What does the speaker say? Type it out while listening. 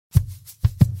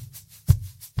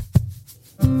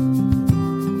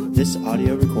This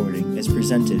audio recording is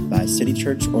presented by City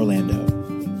Church Orlando.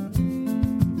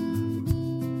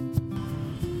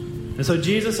 And so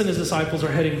Jesus and his disciples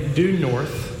are heading due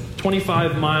north,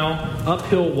 25-mile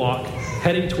uphill walk,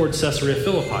 heading towards Caesarea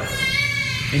Philippi.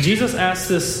 And Jesus asks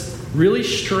this really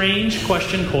strange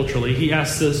question culturally. He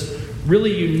asks this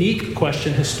really unique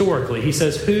question historically. He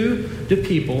says, "Who do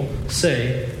people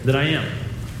say that I am?"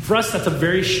 For us, that's a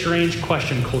very strange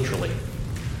question culturally.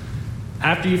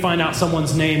 After you find out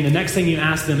someone's name, the next thing you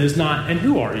ask them is not, "And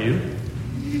who are you?"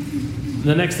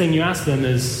 The next thing you ask them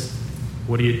is,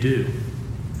 "What do you do?"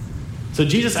 So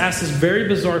Jesus asks this very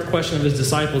bizarre question of his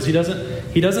disciples. He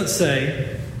doesn't say,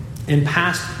 in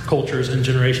past cultures and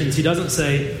generations, he doesn't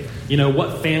say,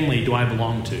 what family do I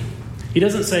belong to? He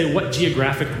doesn't say, what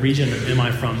geographic region am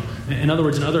I from? In other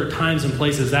words, in other times and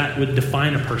places, that would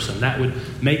define a person. That would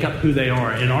make up who they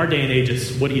are. In our day and age,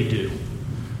 it's, what do you do?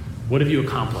 What have you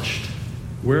accomplished?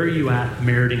 Where are you at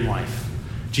meriting life?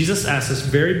 Jesus asks this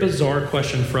very bizarre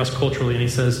question for us culturally, and he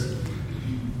says,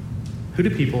 who do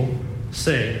people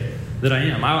say that I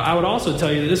am? I would also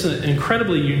tell you that this is an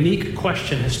incredibly unique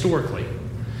question historically.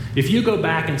 If you go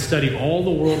back and study all the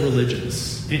world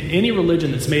religions, any religion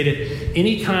that's made it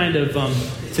any kind of,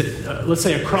 let's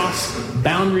say, across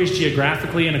boundaries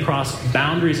geographically and across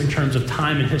boundaries in terms of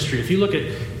time and history, if you look at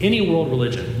any world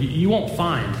religion, you won't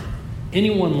find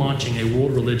anyone launching a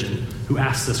world religion who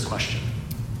asks this question.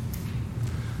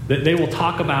 That they will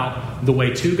talk about the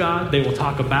way to God, they will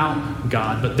talk about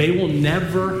God, but they will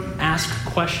never ask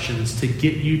questions to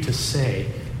get you to say,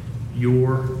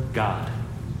 "You're God."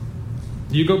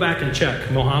 You go back and check.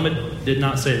 Muhammad did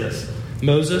not say this.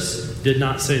 Moses did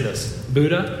not say this.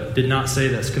 Buddha did not say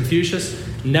this. Confucius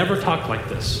never talked like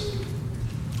this.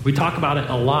 We talk about it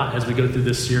a lot as we go through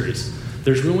this series.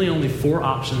 There's really only 4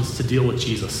 options to deal with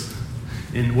Jesus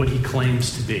in what he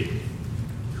claims to be,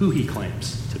 who he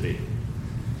claims to be.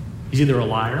 He's either a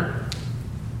liar,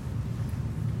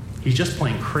 he's just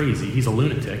plain crazy, he's a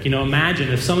lunatic.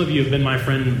 Imagine if some of you have been my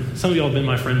friend, some of y'all have been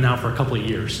my friend now for a couple of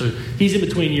years. So he's in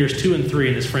between years 2 and 3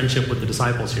 in his friendship with the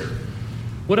disciples here.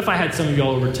 What if I had some of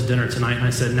y'all over to dinner tonight and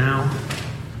I said, now,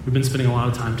 we've been spending a lot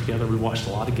of time together, we've watched a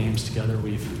lot of games together,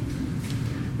 we've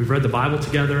read the Bible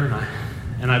together,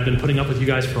 and I've been putting up with you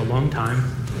guys for a long time,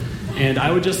 and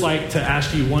I would just like to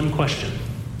ask you one question.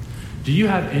 Do you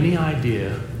have any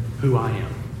idea who I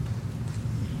am?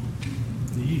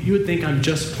 You would think I'm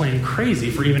just plain crazy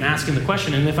for even asking the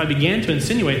question. And if I began to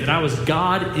insinuate that I was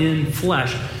God in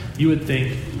flesh, you would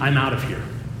think, I'm out of here.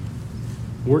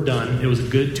 We're done. It was a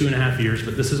good 2.5 years,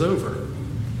 but this is over.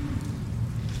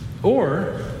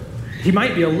 Or he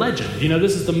might be a legend.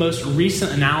 This is the most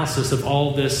recent analysis of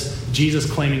all this Jesus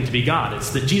claiming to be God.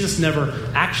 It's that Jesus never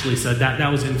actually said that.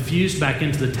 That was infused back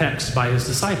into the text by his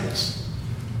disciples.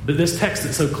 But this text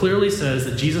that so clearly says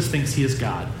that Jesus thinks he is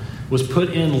God was put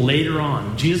in later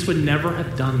on. Jesus would never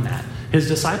have done that. His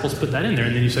disciples put that in there.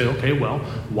 And then you say, okay, well,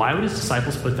 why would his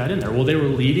disciples put that in there? Well, they were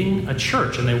leading a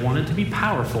church and they wanted to be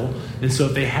powerful. And so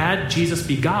if they had Jesus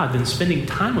be God, then spending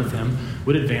time with him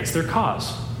would advance their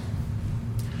cause.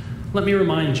 Let me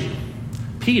remind you,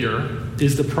 Peter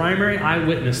is the primary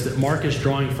eyewitness that Mark is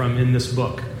drawing from in this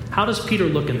book. How does Peter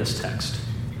look in this text?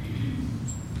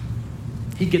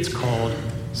 He gets called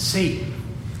Satan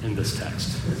in this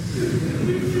text.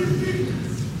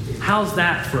 How's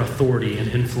that for authority and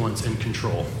influence and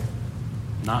control?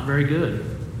 Not very good.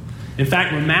 In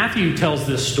fact, when Matthew tells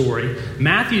this story,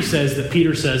 Matthew says that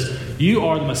Peter says, "You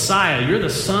are the Messiah, you're the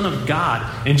Son of God."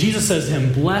 And Jesus says to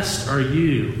him, "Blessed are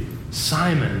you,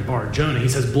 Simon Bar-Jonah." He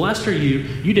says, "Blessed are you.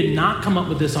 You did not come up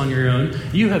with this on your own.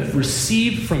 You have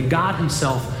received from God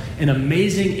himself an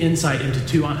amazing insight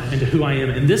into who I am.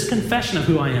 And this confession of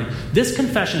who I am, this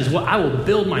confession is what I will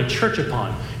build my church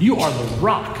upon. You are the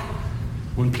rock."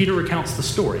 When Peter recounts the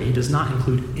story, he does not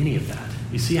include any of that.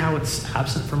 You see how it's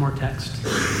absent from our text?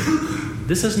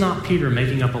 This is not Peter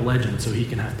making up a legend so he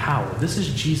can have power. This is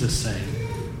Jesus saying,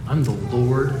 "I'm the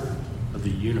Lord of the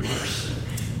universe."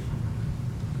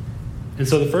 And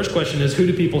so the first question is, who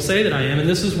do people say that I am? And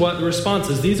this is what the response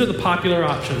is. These are the popular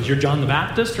options. You're John the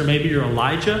Baptist, or maybe you're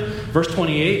Elijah. Verse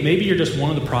 28, maybe you're just one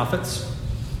of the prophets.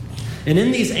 And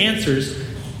in these answers,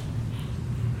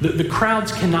 the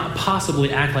crowds cannot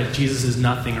possibly act like Jesus is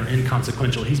nothing or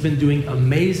inconsequential. He's been doing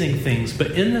amazing things.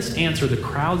 But in this answer, the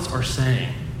crowds are saying,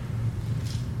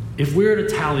 if we were to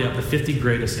tally up the 50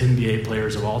 greatest NBA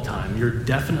players of all time, you're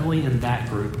definitely in that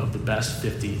group of the best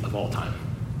 50 of all time.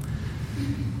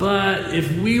 But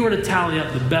if we were to tally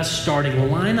up the best starting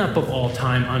lineup of all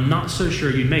time, I'm not so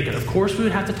sure you'd make it. Of course, we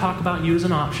would have to talk about you as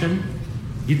an option.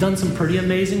 You've done some pretty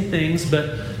amazing things,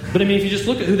 but I mean, if you just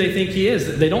look at who they think he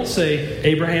is, they don't say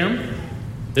Abraham,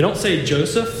 They don't say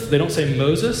Joseph. They don't say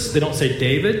Moses. They don't say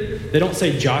David. They don't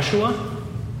say Joshua.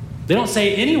 They don't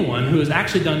say anyone who has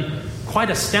actually done quite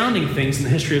astounding things in the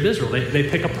history of Israel. They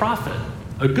pick a prophet,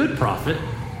 a good prophet,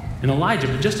 and Elijah,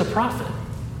 but just a prophet.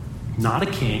 Not a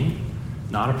king,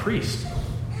 not a priest.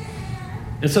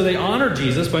 And so they honor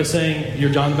Jesus by saying,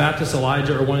 you're John the Baptist,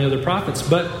 Elijah, or one of the other prophets.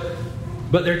 But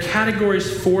their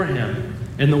categories for him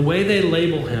and the way they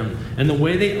label him and the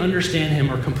way they understand him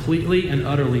are completely and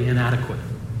utterly inadequate.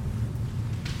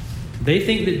 They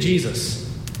think that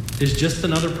Jesus is just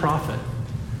another prophet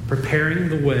preparing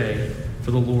the way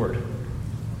for the Lord.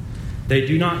 They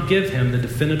do not give him the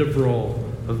definitive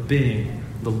role of being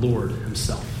the Lord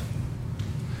himself.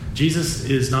 Jesus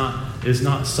is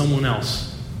not someone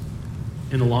else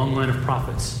in the long line of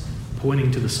prophets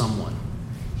pointing to the someone.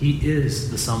 He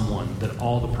is the someone that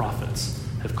all the prophets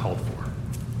have called for.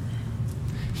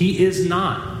 He is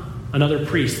not another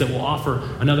priest that will offer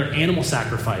another animal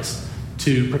sacrifice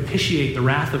to propitiate the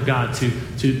wrath of God,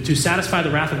 to satisfy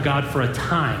the wrath of God for a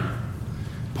time,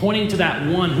 pointing to that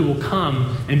one who will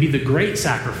come and be the great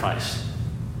sacrifice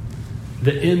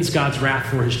that ends God's wrath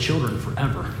for his children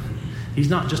forever. He's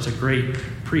not just a great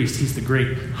priest, he's the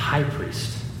great high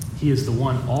priest. He is the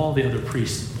one all the other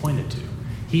priests pointed to.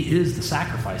 He is the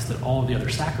sacrifice that all the other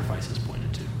sacrifices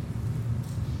pointed to.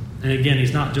 And again,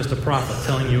 he's not just a prophet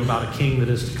telling you about a king that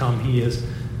is to come. He is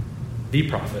the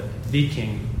prophet, the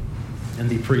king, and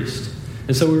the priest.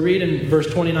 And so we read in verse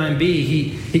 29b,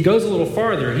 he goes a little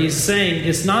farther. He's saying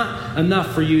it's not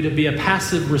enough for you to be a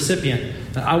passive recipient.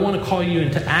 I want to call you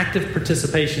into active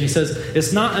participation. He says,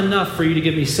 it's not enough for you to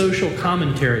give me social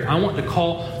commentary. I want to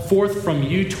call forth from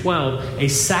you 12 a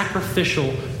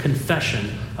sacrificial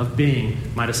confession of being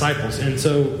my disciples. And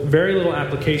so very little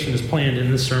application is planned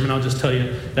in this sermon. I'll just tell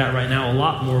you that right now. A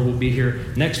lot more will be here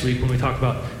next week when we talk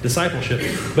about discipleship.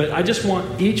 But I just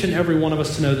want each and every one of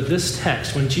us to know that this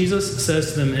text, when Jesus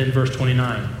says to them in verse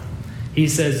 29, he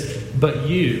says, but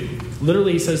you,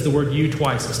 literally he says the word you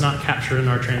twice. It's not captured in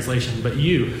our translation. But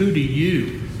you, who do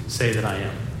you say that I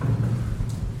am?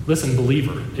 Listen,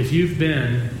 believer, if you've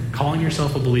been calling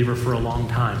yourself a believer for a long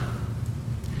time,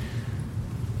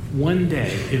 one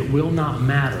day it will not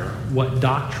matter what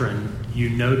doctrine you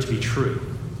know to be true.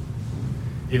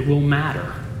 It will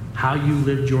matter how you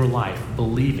lived your life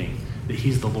believing that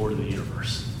he's the Lord of the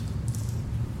universe.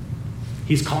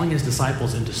 He's calling his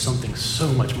disciples into something so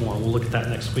much more. We'll look at that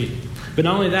next week. But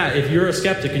not only that, if you're a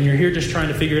skeptic and you're here just trying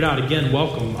to figure it out, again,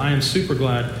 welcome. I am super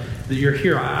glad that you're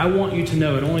here. I want you to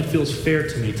know it only feels fair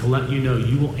to me to let you know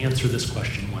you will answer this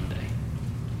question one day.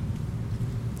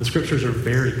 The scriptures are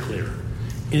very clear.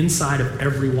 Inside of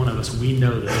every one of us, we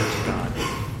know that there's a God.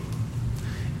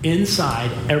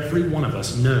 Inside every one of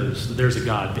us knows that there's a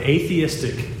God. The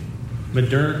atheistic,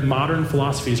 modern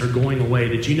philosophies are going away.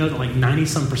 Did you know that like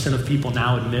 90-some% of people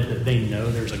now admit that they know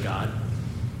there's a God?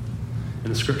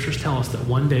 And the scriptures tell us that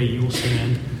one day you will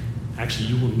stand, actually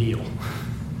you will kneel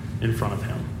in front of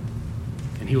him.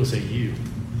 And he will say, you,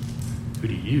 who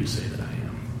do you say that I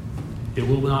am? It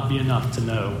will not be enough to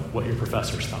know what your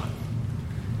professors thought.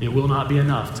 It will not be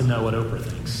enough to know what Oprah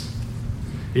thinks.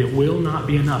 It will not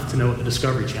be enough to know what the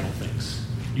Discovery Channel thinks.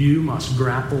 You must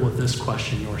grapple with this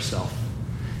question yourself.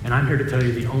 And I'm here to tell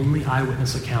you the only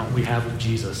eyewitness account we have of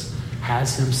Jesus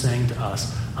has him saying to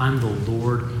us, I'm the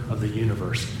Lord of the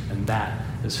universe, and that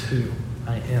is who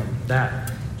I am.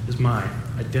 That is my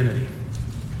identity.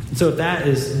 And so if that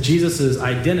is Jesus'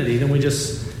 identity, then we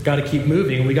just got to keep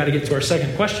moving, and we got to get to our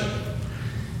second question.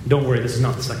 Don't worry, this is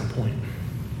not the second point.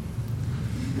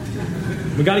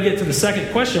 We got to get to the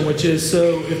second question, which is,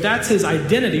 so if that's his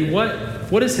identity,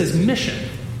 what is his mission?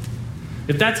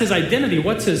 If that's his identity,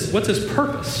 what's his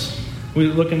purpose? We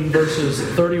look in verses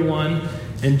 31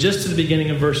 and just to the beginning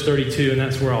of verse 32, and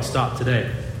that's where I'll stop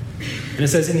today. And it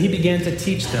says, and he began to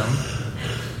teach them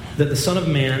that the Son of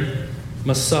Man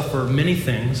must suffer many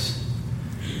things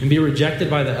and be rejected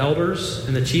by the elders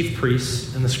and the chief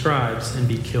priests and the scribes and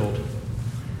be killed.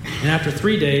 And after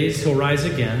 3 days, he'll rise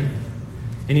again.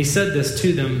 And he said this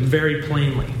to them very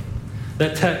plainly.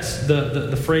 That text,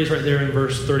 the phrase right there in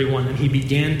verse 31, and he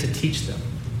began to teach them.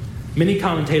 Many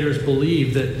commentators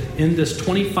believe that in this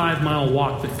 25-mile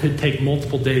walk that could take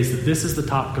multiple days, that this is the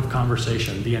topic of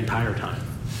conversation the entire time.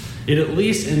 It at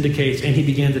least indicates, and he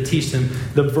began to teach them,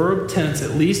 the verb tense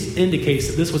at least indicates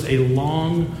that this was a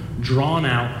long,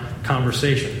 drawn-out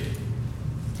conversation.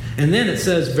 And then it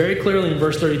says very clearly in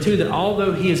verse 32 that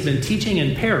although he has been teaching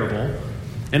in parable,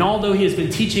 and although he has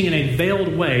been teaching in a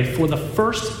veiled way, for the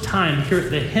first time here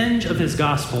at the hinge of his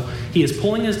gospel, he is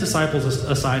pulling his disciples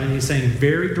aside and he's saying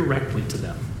very directly to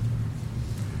them,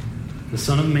 the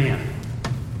Son of Man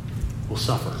will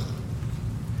suffer.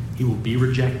 He will be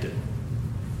rejected.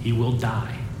 He will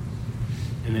die.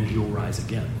 And then he will rise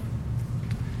again.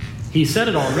 He said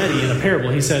it already in a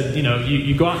parable. He said,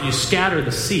 you go out and you scatter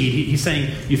the seed. He's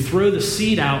saying you throw the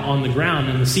seed out on the ground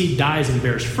and the seed dies and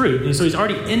bears fruit. And so he's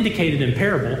already indicated in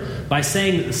parable by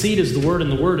saying that the seed is the word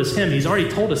and the word is him. He's already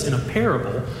told us in a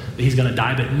parable that he's going to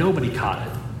die, but nobody caught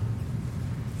it.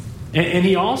 And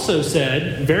he also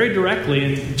said very directly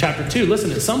in chapter 2,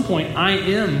 listen, at some point I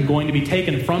am going to be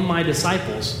taken from my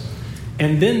disciples,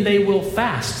 and then they will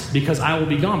fast because I will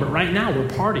be gone. But right now we're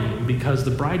partying because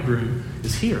the bridegroom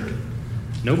is here.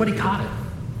 Nobody caught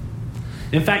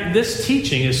it. In fact, this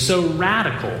teaching is so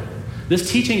radical.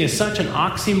 This teaching is such an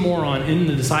oxymoron in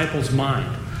the disciples' mind.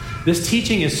 This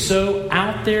teaching is so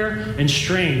out there and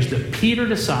strange that Peter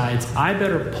decides, I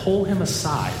better pull him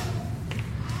aside.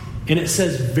 And it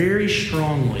says very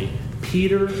strongly,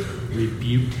 Peter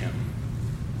rebuked him.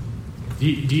 Do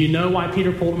you know why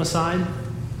Peter pulled him aside?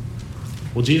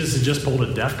 Well, Jesus had just pulled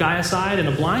a deaf guy aside and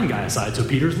a blind guy aside, so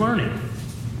Peter's learning.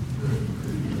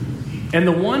 And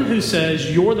the one who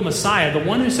says you're the Messiah, the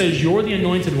one who says you're the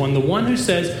anointed one, the one who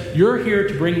says you're here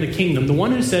to bring the kingdom, the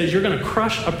one who says you're going to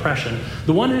crush oppression,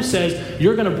 the one who says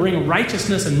you're going to bring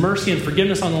righteousness and mercy and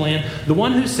forgiveness on the land, the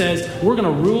one who says we're going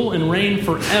to rule and reign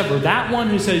forever, that one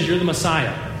who says you're the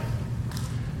Messiah,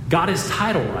 got his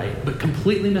title right, but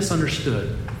completely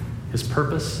misunderstood his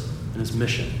purpose and his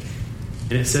mission.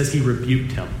 And it says he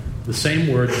rebuked him. The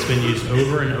same word that's been used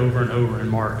over and over and over in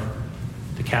Mark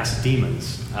to cast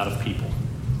demons out of people.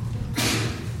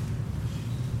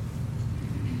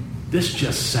 This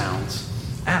just sounds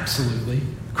absolutely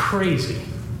crazy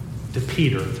to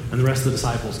Peter and the rest of the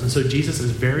disciples. And so Jesus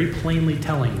is very plainly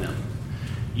telling them,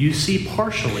 you see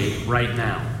partially right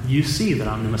now. You see that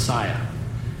I'm the Messiah.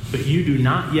 But you do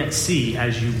not yet see,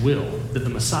 as you will, that the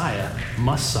Messiah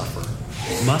must suffer,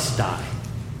 must die,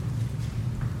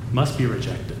 must be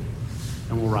rejected,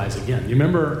 and will rise again. You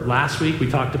remember last week we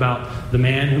talked about the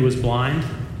man who was blind,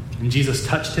 and Jesus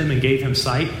touched him and gave him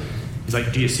sight. He's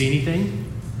like, do you see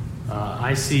anything?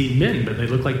 I see men, but they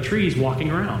look like trees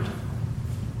walking around.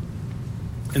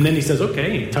 And then he says,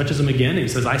 okay, he touches him again, and he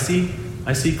says, I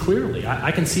see clearly.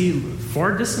 I can see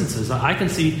far distances. I can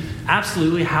see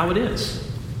absolutely how it is.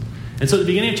 And so at the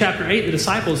beginning of chapter 8, the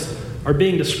disciples are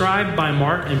being described by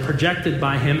Mark and projected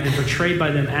by him and portrayed by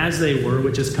them as they were,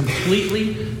 which is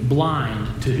completely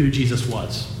blind to who Jesus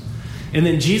was. And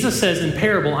then Jesus says in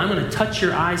parable, I'm going to touch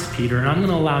your eyes, Peter, and I'm going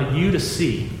to allow you to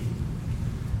see.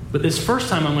 But this first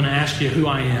time I'm going to ask you who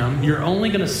I am, you're only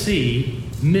going to see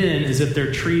men as if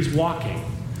they're trees walking.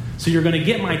 So you're going to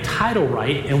get my title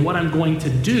right and what I'm going to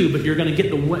do, but you're going to get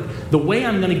the way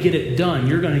I'm going to get it done,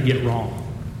 you're going to get wrong.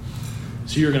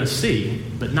 So you're going to see,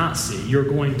 but not see. You're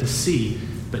going to see,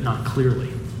 but not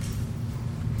clearly.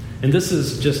 And this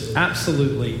is just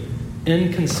absolutely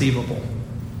inconceivable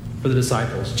for the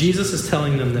disciples. Jesus is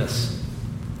telling them this.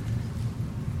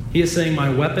 He is saying, my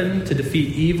weapon to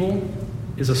defeat evil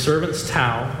is a servant's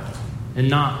towel and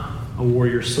not a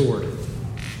warrior's sword.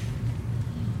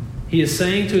 He is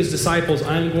saying to his disciples,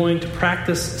 I'm going to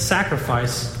practice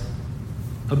sacrifice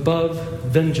above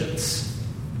vengeance.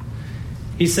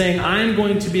 He's saying, I'm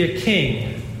going to be a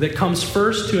king that comes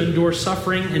first to endure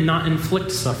suffering and not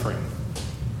inflict suffering.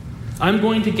 I'm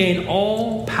going to gain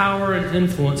all power and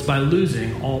influence by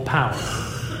losing all power.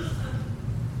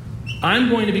 I'm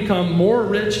going to become more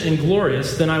rich and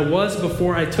glorious than I was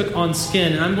before I took on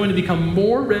skin, and I'm going to become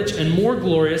more rich and more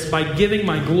glorious by giving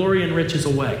my glory and riches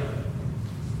away.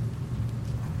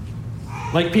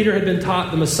 Like Peter had been taught,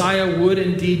 the Messiah would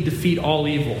indeed defeat all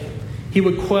evil. He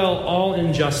would quell all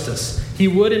injustice. He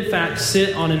would, in fact,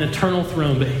 sit on an eternal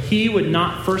throne, but he would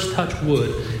not first touch wood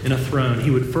in a throne.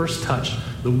 He would first touch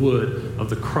the wood of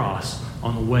the cross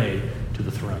on the way to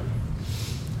the throne.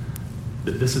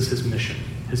 That this is his mission.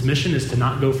 His mission is to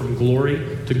not go from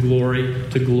glory to glory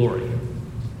to glory.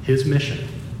 His mission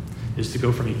is to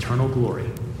go from eternal glory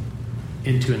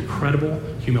into incredible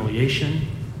humiliation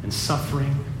and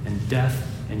suffering and death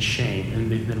and shame,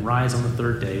 and then rise on the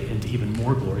third day into even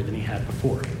more glory than he had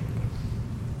before.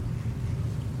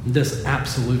 This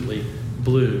absolutely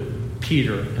blew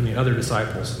Peter and the other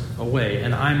disciples away.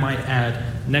 And I might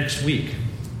add, next week,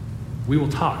 we will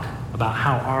talk about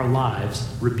how our lives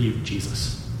rebuke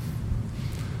Jesus.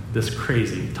 This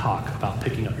crazy talk about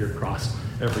picking up your cross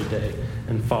every day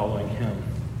and following him.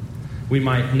 We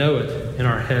might know it in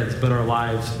our heads, but our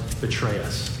lives betray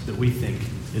us, that we think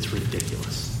it's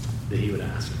ridiculous that he would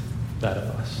ask that of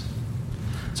us.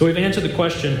 So we've answered the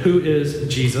question, who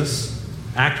is Jesus?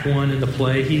 Act 1 in the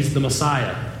play, he's the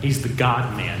Messiah. He's the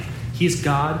God-man. He's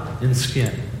God in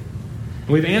skin. And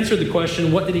we've answered the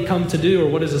question, what did he come to do, or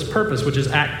what is his purpose, which is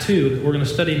Act 2 that we're going to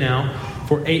study now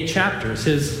for 8 chapters.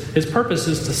 His purpose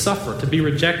is to suffer, to be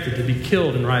rejected, to be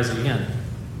killed, and rise again.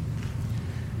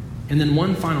 And then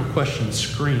one final question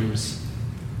screams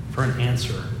for an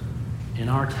answer in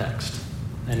our text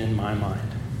and in my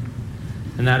mind.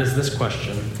 And that is this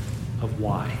question of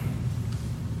why.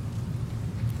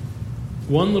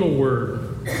 One little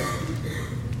word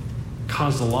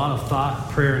caused a lot of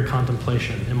thought, prayer, and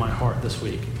contemplation in my heart this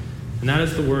week. And that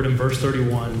is the word in verse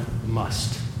 31,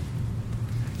 must.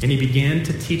 And he began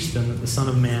to teach them that the Son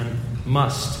of Man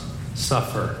must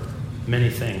suffer many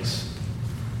things.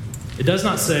 It does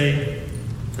not say,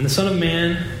 and the Son of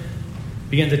Man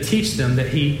began to teach them that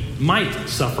he might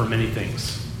suffer many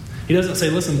things. He doesn't say,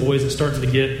 listen, boys, it's starting to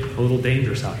get a little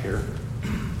dangerous out here.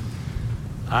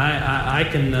 I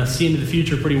can see into the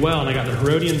future pretty well, and I got the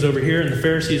Herodians over here and the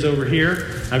Pharisees over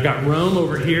here. I've got Rome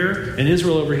over here and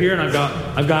Israel over here, and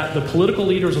I've got the political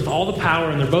leaders with all the power,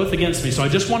 and they're both against me. So I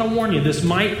just want to warn you, this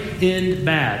might end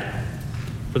bad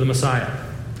for the Messiah.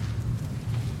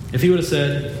 If he would have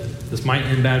said, this might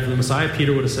end bad for the Messiah,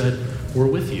 Peter would have said, we're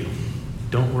with you.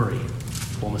 Don't worry.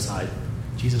 Pull him aside.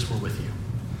 Jesus, we're with you.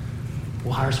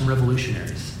 We'll hire some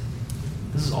revolutionaries.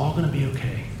 This is all going to be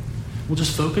okay. We'll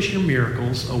just focus your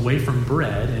miracles away from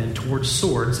bread and towards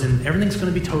swords, and everything's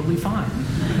going to be totally fine.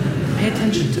 Pay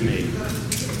attention to me.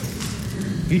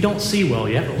 You don't see well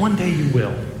yet, but one day you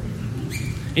will.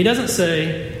 He doesn't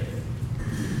say,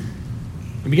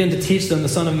 he began to teach them the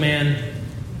Son of Man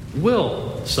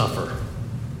will suffer.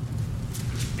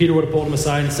 Peter would have pulled him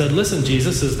aside and said, listen,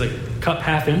 Jesus, is the cup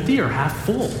half empty or half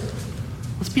full?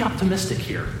 Let's be optimistic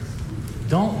here.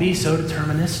 Don't be so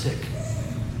deterministic.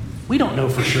 We don't know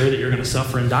for sure that you're going to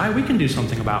suffer and die. We can do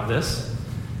something about this.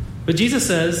 But Jesus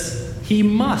says he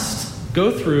must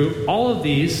go through all of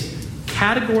these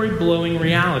category-blowing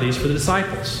realities for the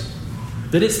disciples.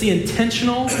 That it's the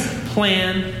intentional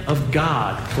plan of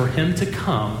God for him to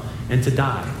come and to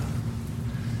die.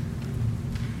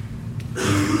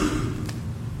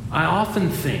 I often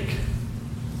think,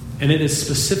 and it is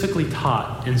specifically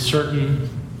taught in certain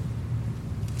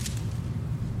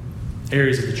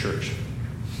areas of the church,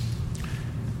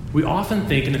 we often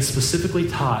think, and it's specifically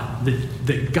taught,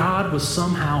 that God was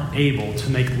somehow able to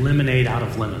make lemonade out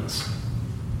of lemons.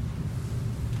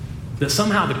 That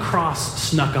somehow the cross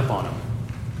snuck up on him.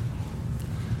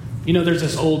 You know, there's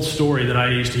this old story that I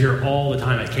used to hear all the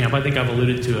time at camp. I think I've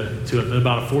alluded to it, but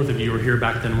about a fourth of you were here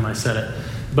back then when I said it.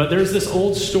 But there's this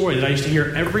old story that I used to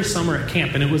hear every summer at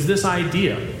camp, and it was this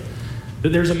idea that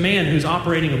there's a man who's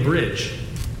operating a bridge.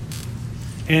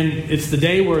 And it's the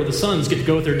day where the sons get to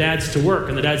go with their dads to work.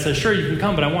 And the dad says, sure, you can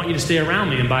come, but I want you to stay around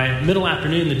me. And by middle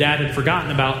afternoon, the dad had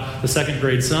forgotten about the second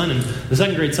grade son. And the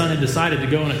second grade son had decided to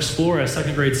go and explore, as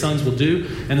second grade sons will do.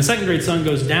 And the second grade son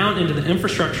goes down into the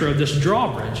infrastructure of this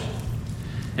drawbridge.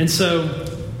 And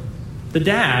so the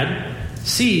dad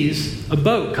sees a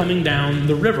boat coming down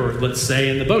the river, let's say,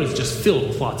 and the boat is just filled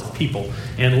with lots of people.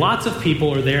 And lots of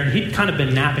people are there, and he'd kind of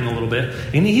been napping a little bit.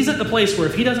 And he's at the place where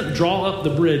if he doesn't draw up the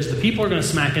bridge, the people are going to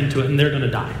smack into it, and they're going to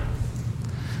die.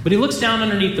 But he looks down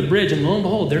underneath the bridge, and lo and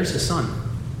behold, there's his son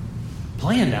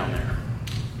playing down there.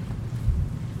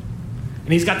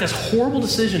 And he's got this horrible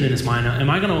decision in his mind. Am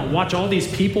I going to watch all these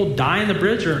people die in the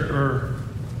bridge, or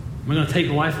am I going to take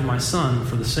the life of my son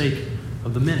for the sake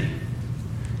of the many?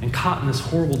 And caught in this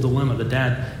horrible dilemma, the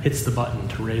dad hits the button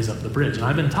to raise up the bridge. And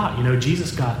I've been taught,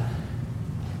 Jesus got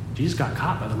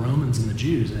caught by the Romans and the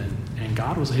Jews, and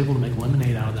God was able to make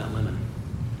lemonade out of that lemon.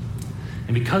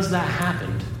 And because that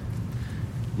happened,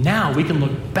 now we can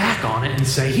look back on it and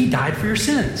say, he died for your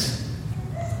sins.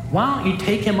 Why don't you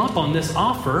take him up on this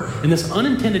offer and this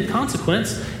unintended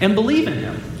consequence and believe in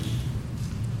him?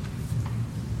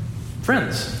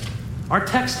 Friends, our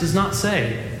text does not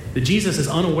say that Jesus is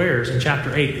unawares in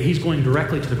chapter 8 that he's going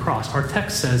directly to the cross. Our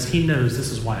text says he knows this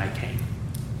is why I came.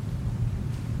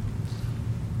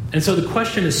 And so the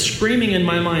question is screaming in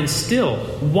my mind still,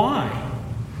 why?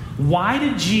 Why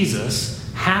did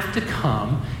Jesus have to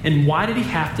come, and why did he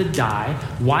have to die?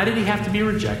 Why did he have to be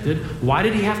rejected? Why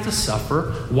did he have to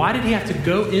suffer? Why did he have to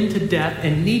go into death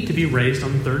and need to be raised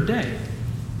on the third day?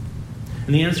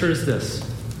 And the answer is this.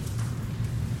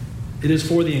 It is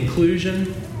for the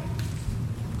inclusion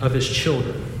of his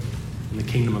children in the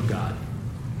kingdom of God.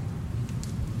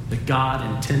 That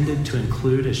God intended to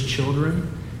include his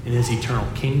children in his eternal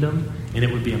kingdom, and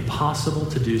it would be impossible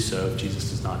to do so if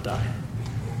Jesus does not die.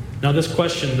 Now this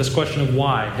question of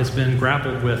why has been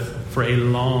grappled with for a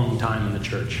long time in the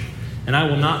church. And I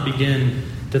will not begin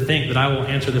to think that I will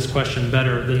answer this question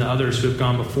better than the others who have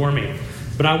gone before me.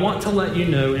 But I want to let you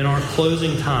know in our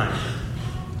closing time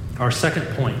our second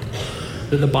point,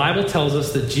 that the Bible tells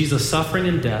us that Jesus' suffering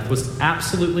and death was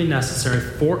absolutely necessary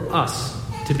for us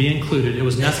to be included. It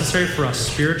was necessary for us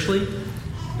spiritually,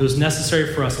 it was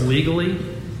necessary for us legally,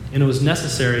 and it was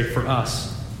necessary for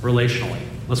us relationally.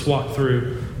 Let's walk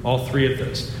through all three of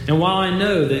those. And while I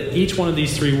know that each one of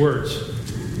these three words,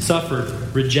 suffered,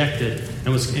 rejected,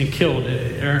 and killed,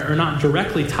 are not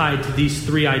directly tied to these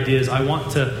three ideas, I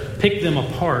want to pick them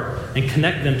apart and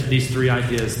connect them to these three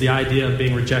ideas. The idea of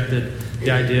being rejected,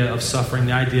 the idea of suffering,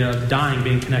 the idea of dying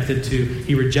being connected to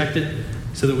he rejected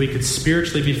so that we could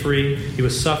spiritually be free, he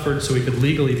was suffered so we could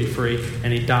legally be free,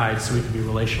 and he died so we could be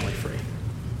relationally free.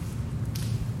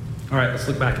 All right, let's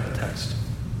look back at the text.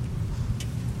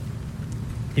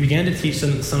 He began to teach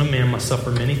them that the Son of Man must suffer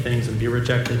many things and be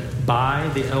rejected by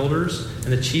the elders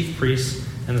and the chief priests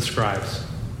and the scribes.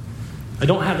 I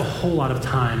don't have a whole lot of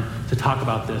time to talk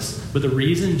about this, but the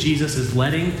reason Jesus is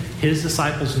letting his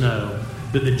disciples know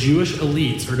that the Jewish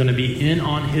elites are going to be in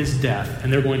on his death,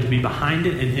 and they're going to be behind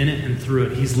it and in it and through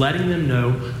it. He's letting them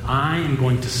know, I am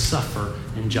going to suffer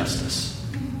injustice.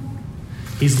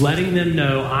 He's letting them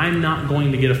know, I'm not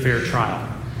going to get a fair trial.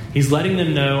 He's letting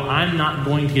them know, I'm not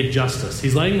going to get justice.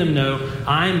 He's letting them know,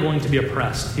 I'm going to be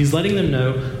oppressed. He's letting them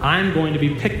know, I'm going to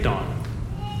be picked on.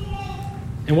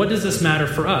 And what does this matter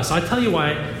for us? I tell you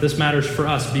why this matters for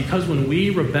us. Because when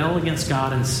we rebel against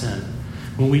God and sin,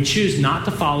 when we choose not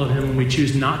to follow him, when we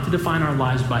choose not to define our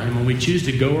lives by him, when we choose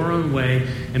to go our own way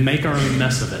and make our own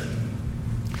mess of it,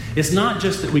 it's not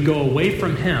just that we go away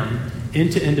from him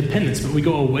into independence, but we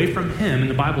go away from him, and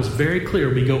the Bible's very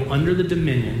clear, we go under the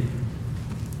dominion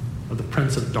of the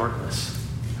prince of darkness,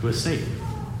 who is Satan.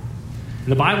 And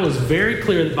the Bible is very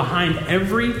clear that behind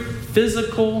every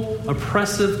physical,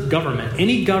 oppressive government,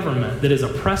 any government that is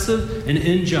oppressive and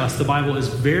unjust, the Bible is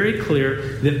very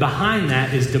clear that behind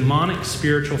that is demonic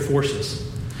spiritual forces.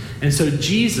 And so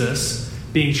Jesus,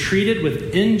 being treated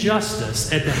with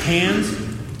injustice at the hands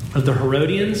of the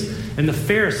Herodians and the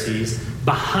Pharisees,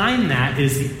 behind that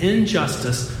is the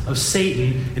injustice of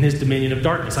Satan and his dominion of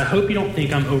darkness. I hope you don't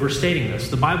think I'm overstating this.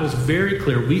 The Bible's very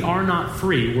clear. We are not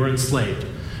free. We're enslaved.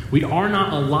 We are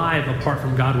not alive apart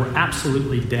from God. We're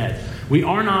absolutely dead. We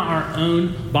are not our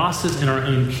own bosses and our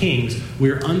own kings. We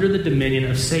are under the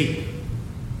dominion of Satan.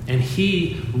 And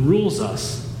he rules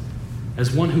us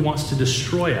as one who wants to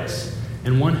destroy us,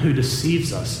 and one who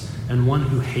deceives us, and one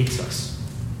who hates us.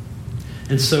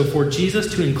 And so for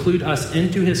Jesus to include us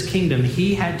into his kingdom,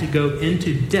 he had to go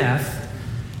into death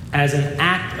as an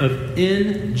act of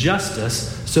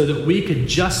injustice so that we could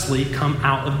justly come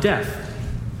out of death.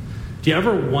 Do you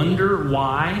ever wonder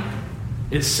why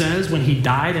it says when he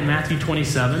died in Matthew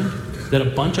 27 that a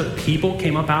bunch of people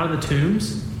came up out of the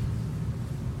tombs?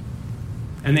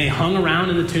 And they hung around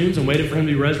in the tombs and waited for him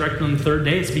to be resurrected on the third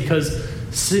day? It's because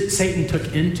Satan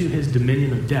took into his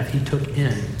dominion of death. He took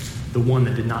in the one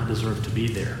that did not deserve to be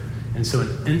there. And so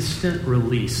an instant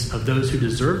release of those who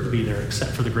deserve to be there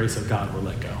except for the grace of God were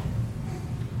let go.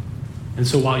 And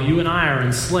so while you and I are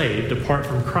enslaved apart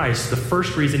from Christ, the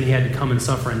first reason he had to come and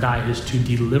suffer and die is to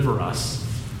deliver us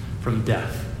from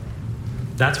death.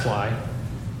 That's why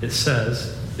it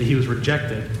says that he was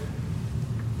rejected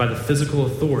by the physical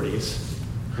authorities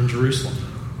in Jerusalem.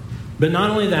 But not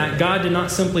only that, God did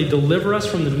not simply deliver us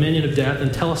from the dominion of death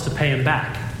and tell us to pay him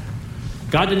back.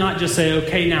 God did not just say,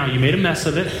 okay, now you made a mess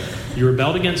of it. You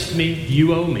rebelled against me.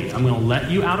 You owe me. I'm going to let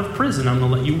you out of prison. I'm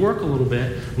going to let you work a little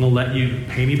bit. I'm going to let you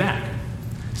pay me back.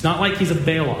 It's not like he's a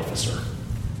bail officer.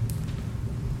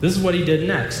 This is what he did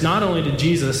next. Not only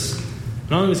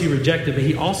was he rejected, but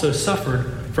he also suffered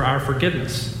for our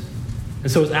forgiveness.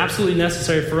 And so it's absolutely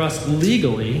necessary for us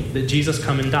legally that Jesus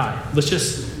come and die. Let's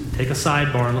just take a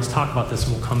sidebar and let's talk about this,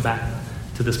 and we'll come back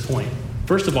to this point.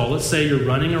 First of all, let's say you're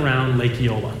running around Lake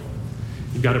Eola.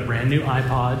 You've got a brand new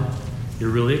iPod. You're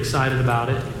really excited about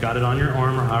it. You've got it on your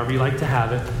arm or however you like to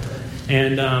have it.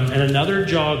 And another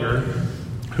jogger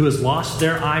who has lost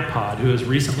their iPod, who has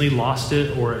recently lost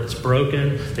it or it's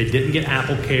broken, they didn't get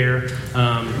Apple Care,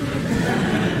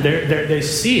 they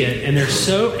see it and they're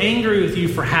so angry with you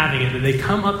for having it that they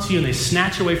come up to you and they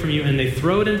snatch away from you and they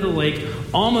throw it into the lake,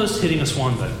 almost hitting a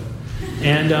swan boat.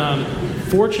 And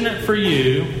fortunate for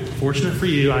you,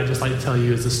 I just like to tell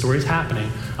you as the story's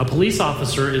happening, a police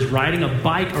officer is riding a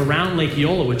bike around Lake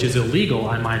Eola, which is illegal,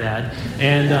 I might add,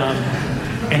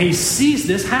 and he sees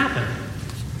this happen.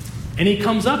 And he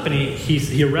comes up and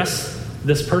he arrests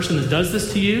this person that does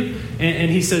this to you,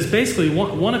 and he says basically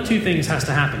one of two things has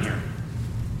to happen here.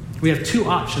 We have two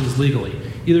options legally.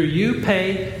 Either you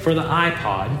pay for the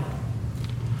iPod,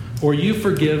 or you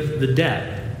forgive the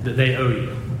debt that they owe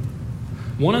you.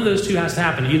 One of those two has to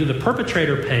happen. Either the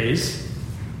perpetrator pays,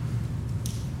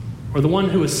 or the one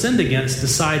who was sinned against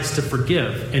decides to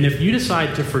forgive. And if you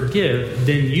decide to forgive,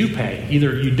 then you pay.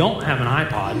 Either you don't have an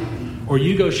iPod, or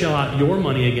you go shell out your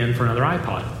money again for another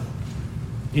iPod.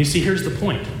 And you see, here's the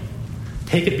point.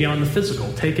 Take it beyond the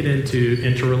physical. Take it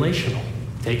into relational.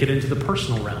 Take it into the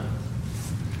personal realm.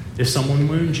 If someone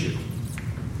wounds you,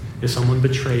 if someone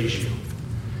betrays you,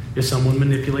 if someone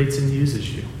manipulates and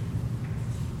uses you,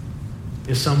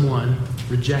 if someone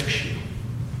rejects you,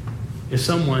 if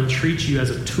someone treats you as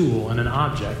a tool and an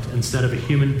object instead of a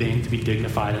human being to be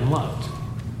dignified and loved,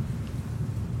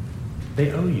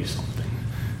 they owe you something.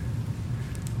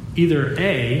 Either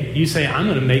A, you say, I'm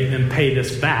going to make them pay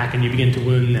this back, and you begin to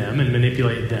wound them and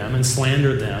manipulate them and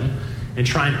slander them and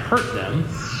try and hurt them.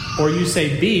 Or you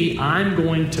say, B, I'm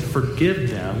going to forgive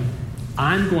them.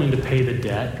 I'm going to pay the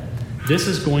debt. This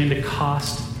is going to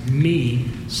cost me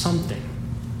something.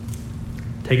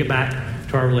 Take it back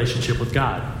to our relationship with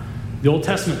God. The Old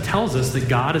Testament tells us that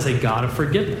God is a God of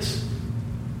forgiveness.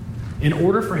 In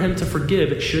order for him to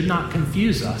forgive, it should not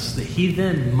confuse us that he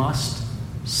then must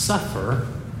suffer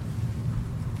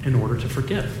in order to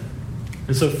forgive.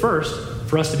 And so first,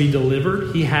 for us to be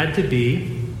delivered, he had to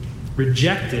be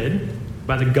rejected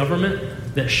by the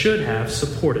government that should have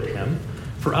supported him.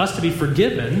 For us to be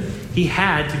forgiven, he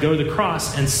had to go to the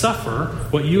cross and suffer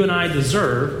what you and I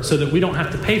deserve so that we don't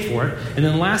have to pay for it. And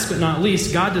then last but not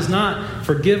least, God does not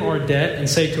forgive our debt and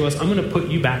say to us, I'm going to put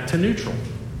you back to neutral.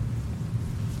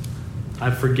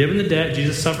 I've forgiven the debt.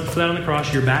 Jesus suffered for that on the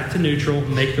cross. You're back to neutral.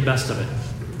 Make the best of it.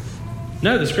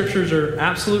 No, the scriptures are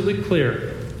absolutely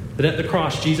clear that at the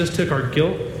cross, Jesus took our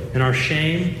guilt and our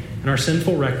shame and our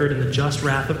sinful record and the just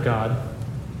wrath of God,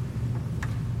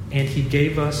 and he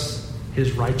gave us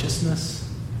his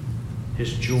righteousness,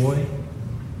 his joy,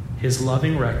 his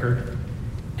loving record,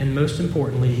 and most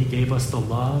importantly, he gave us the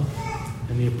love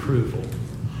and the approval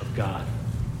of God.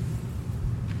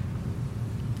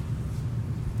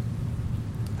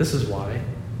 This is why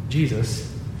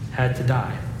Jesus had to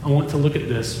die. I want to look at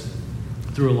this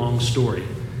through a long story,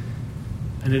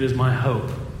 and it is my hope.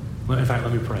 In fact,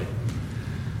 let me pray.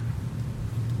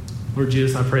 Lord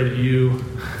Jesus, I pray that you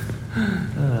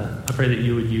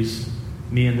would use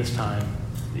me in this time,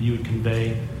 that you would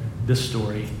convey this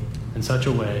story in such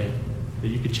a way that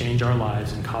you could change our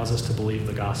lives and cause us to believe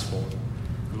the gospel.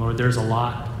 And Lord, there's a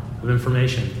lot of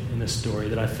information in this story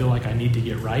that I feel like I need to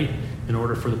get right in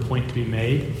order for the point to be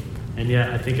made, and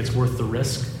yet I think it's worth the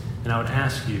risk, and I would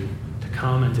ask you to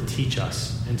come and to teach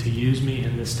us and to use me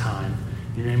in this time.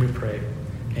 In your name we pray.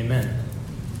 Amen.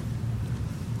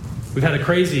 We've had a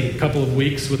crazy couple of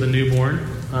weeks with a newborn,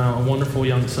 a wonderful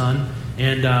young son.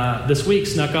 And this week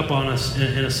snuck up on us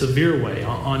in a severe way.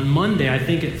 On Monday, I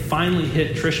think it finally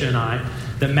hit Trisha and I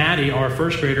that Maddie, our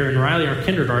first grader, and Riley, our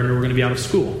kindergartner, were going to be out of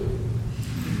school.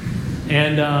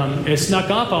 And it snuck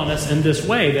up on us in this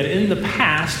way that in the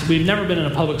past, we've never been in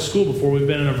a public school before. We've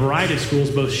been in a variety of schools,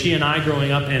 both she and I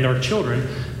growing up and our children,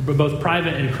 both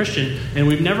private and Christian, and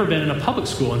we've never been in a public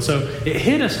school. And so it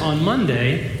hit us on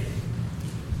Monday.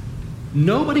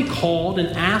 Nobody called and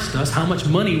asked us how much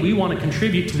money we want to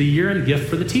contribute to the year-end gift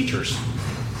for the teachers.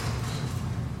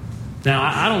 Now,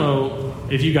 I don't know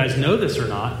if you guys know this or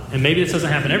not, and maybe this doesn't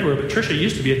happen everywhere, but Trisha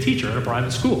used to be a teacher at a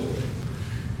private school.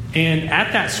 And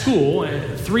at that school,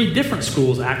 3 different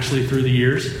schools actually through the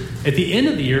years, at the end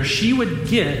of the year, she would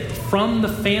get from the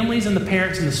families and the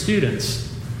parents and the students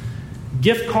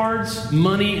gift cards,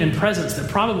 money, and presents that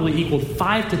probably equaled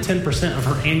 5 to 10% of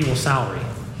her annual salary.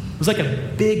 It was like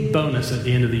a big bonus at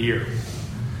the end of the year.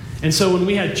 And so when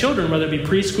we had children, whether it be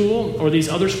preschool or these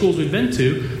other schools we've been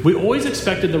to, we always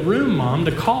expected the room mom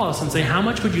to call us and say, how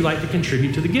much would you like to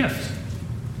contribute to the gift?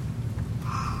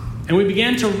 And we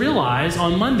began to realize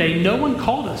on Monday, no one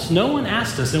called us. No one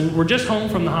asked us. And we're just home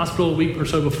from the hospital a week or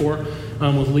so before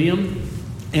with Liam.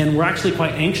 And we're actually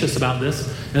quite anxious about this.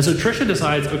 And so Trisha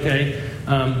decides, okay,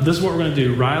 this is what we're going to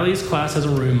do. Riley's class has a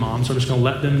room mom, so I'm just going to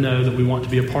let them know that we want to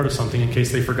be a part of something in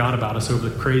case they forgot about us over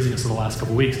the craziness of the last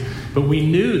couple of weeks. But we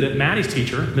knew that Maddie's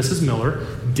teacher, Mrs. Miller,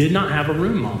 did not have a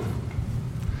room mom.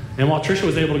 And while Trisha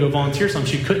was able to go volunteer some,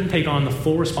 she couldn't take on the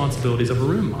full responsibilities of a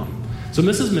room mom. So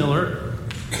Mrs. Miller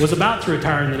was about to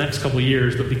retire in the next couple of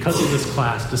years, but because of this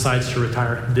class, decides to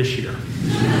retire this year.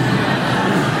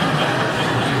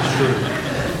 It's true.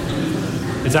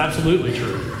 It's absolutely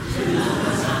true.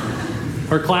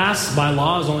 Her class, by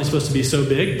law, is only supposed to be so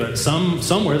big, but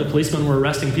somewhere the policemen were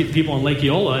arresting people in Lake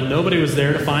Eola, and nobody was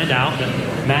there to find out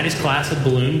that Maddie's class had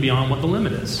ballooned beyond what the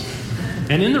limit is.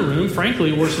 And in the room,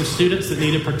 frankly, were some students that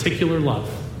needed particular love,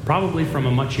 probably from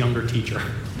a much younger teacher.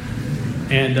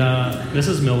 And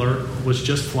Mrs. Miller was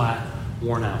just flat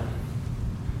worn out.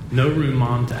 no room,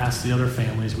 Mom, to ask the other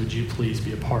families, would you please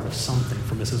be a part of something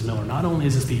for Mrs. Miller? Not only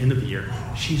is this the end of the year,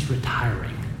 she's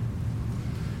retiring.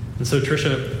 And so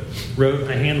Tricia wrote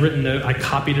a handwritten note. I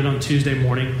copied it on Tuesday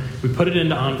morning. We put it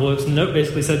into envelopes. The note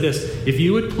basically said this: if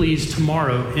you would please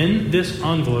tomorrow in this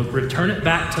envelope return it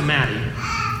back to Maddie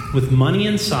with money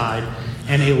inside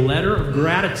and a letter of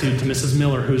gratitude to Mrs.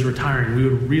 Miller, who's retiring, we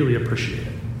would really appreciate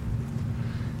it.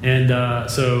 And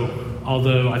so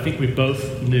although I think we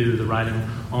both knew the writing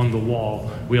on the wall,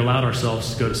 we allowed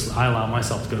ourselves to go to sleep. I allowed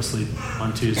myself to go to sleep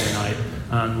on Tuesday night.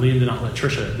 Liam did not let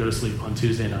Tricia go to sleep on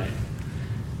Tuesday night.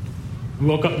 We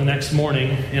woke up the next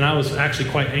morning, and I was actually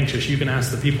quite anxious. You can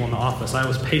ask the people in the office. I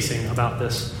was pacing about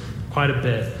this quite a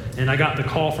bit. And I got the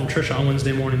call from Tricia on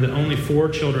Wednesday morning that only 4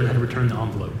 children had returned the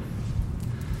envelope.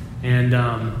 And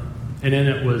then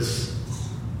it was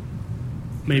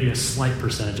maybe a slight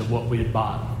percentage of what we had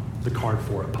bought the card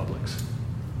for at Publix.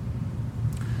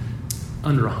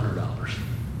 Under $100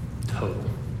 total.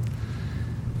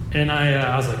 And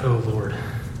I was like, oh, Lord.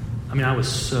 I mean, I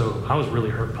was really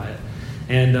hurt by it.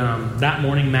 And that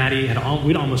morning, Maddie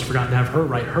we'd almost forgotten to have her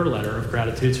write her letter of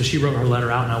gratitude. So she wrote her letter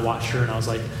out, and I watched her, and I was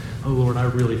like, oh, Lord, I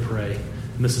really pray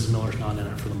Mrs. Miller's not in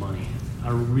it for the money. I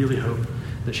really hope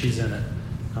that she's in it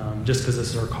just because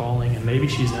this is her calling, and maybe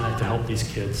she's in it to help these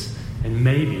kids. And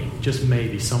maybe, just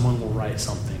maybe, someone will write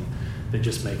something that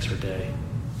just makes her day,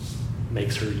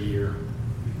 makes her year,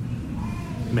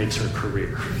 makes her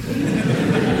career.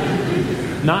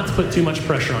 Not to put too much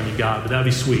pressure on you, God, but that'd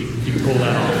be sweet if you could pull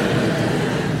that off.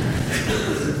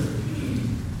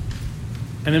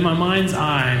 And in my mind's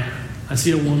eye, I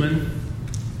see a woman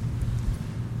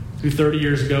who 30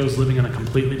 years ago was living in a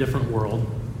completely different world,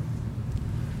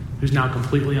 who's now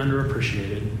completely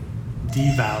underappreciated,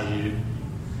 devalued,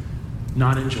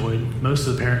 not enjoyed. Most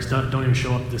of the parents don't even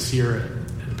show up this year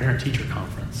at the parent-teacher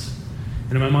conference.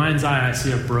 And in my mind's eye, I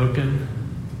see a broken,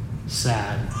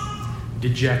 sad,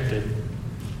 dejected,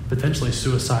 potentially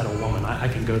suicidal woman. I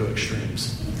can go to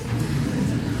extremes.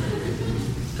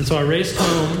 And so I raced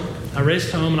home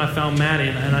and I found Maddie,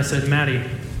 and I said, Maddie,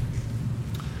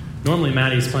 normally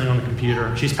Maddie's playing on the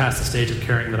computer. She's past the stage of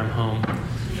caring that I'm home.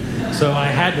 So I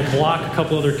had to block a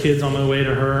couple other kids on my way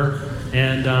to her,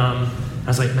 and I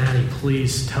was like, Maddie,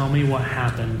 please tell me what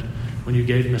happened when you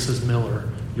gave Mrs. Miller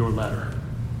your letter.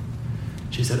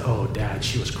 She said, oh, Dad,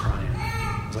 she was crying.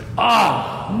 I was like,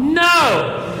 oh,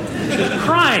 no! She was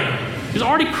crying. She was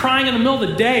already crying in the middle of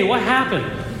the day. What happened?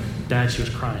 Dad, she was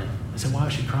crying. I said, why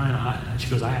was she crying? She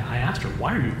goes, I asked her,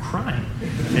 why are you crying?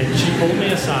 And she pulled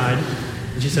me aside,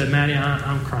 and she said, Maddie,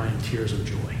 I'm crying tears of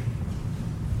joy.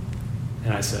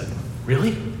 And I said,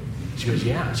 really? She goes,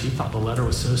 yeah. She thought the letter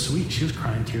was so sweet. She was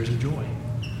crying tears of joy.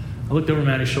 I looked over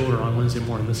Maddie's shoulder on Wednesday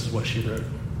morning. This is what she wrote.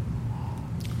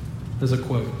 There's a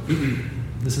quote.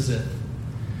 This is it.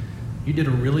 You did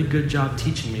a really good job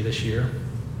teaching me this year.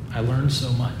 I learned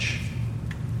so much.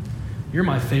 You're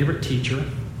my favorite teacher,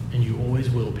 and you always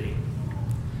will be.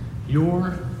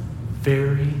 You're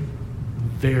very,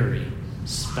 very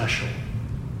special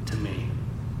to me.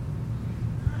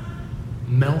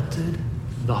 Melted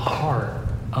the heart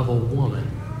of a woman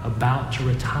about to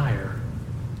retire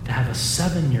to have a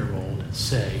 7-year-old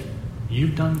say,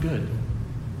 you've done good.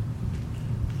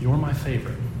 You're my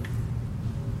favorite.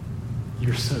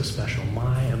 You're so special.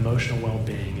 My emotional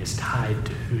well-being is tied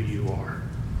to who you are.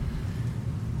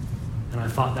 And I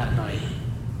thought that night,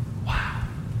 wow,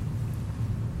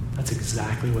 that's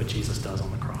exactly what Jesus does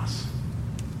on the cross.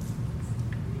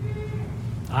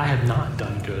 I have not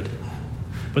done good.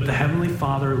 But the Heavenly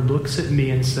Father looks at me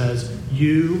and says,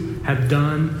 you have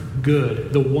done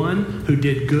good. The one who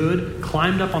did good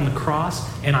climbed up on the cross,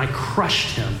 and I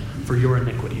crushed him for your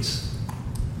iniquities.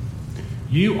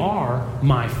 You are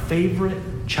my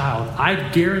favorite child. I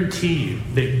guarantee you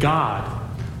that God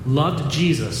loved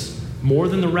Jesus more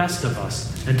than the rest of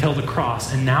us until the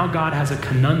cross, and now God has a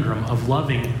conundrum of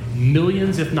loving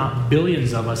millions, if not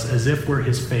billions of us as if we're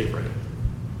his favorite.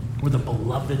 We're the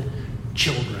beloved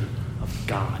children of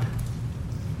God.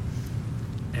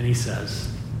 And he says,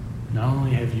 not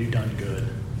only have you done good,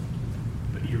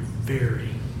 but you're very,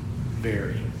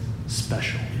 very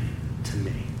special to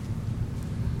me.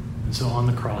 And so on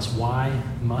the cross, why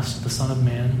must the Son of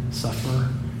Man suffer,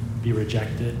 be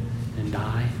rejected, and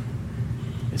die?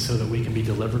 It's so that we can be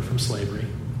delivered from slavery,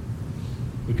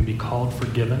 we can be called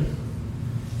forgiven,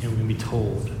 and we can be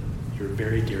told, you're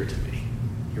very dear to me.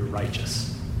 You're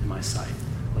righteous in my sight.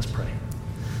 Let's pray.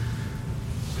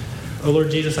 Oh,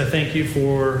 Lord Jesus, I thank you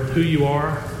for who you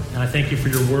are, and I thank you for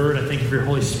your word. I thank you for your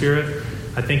Holy Spirit.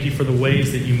 I thank you for the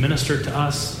ways that you minister to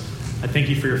us. I thank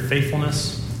you for your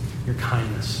faithfulness, your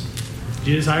kindness.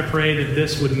 Jesus, I pray that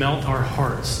this would melt our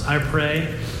hearts. I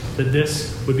pray that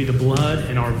this would be the blood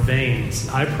in our veins.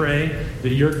 I pray that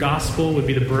your gospel would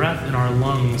be the breath in our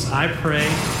lungs. I pray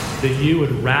that you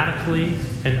would radically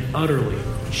and utterly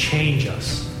change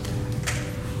us.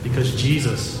 Because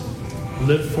Jesus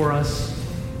lived for us,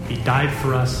 he died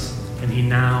for us, and he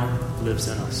now lives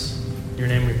in us. In your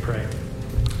name we pray.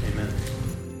 Amen.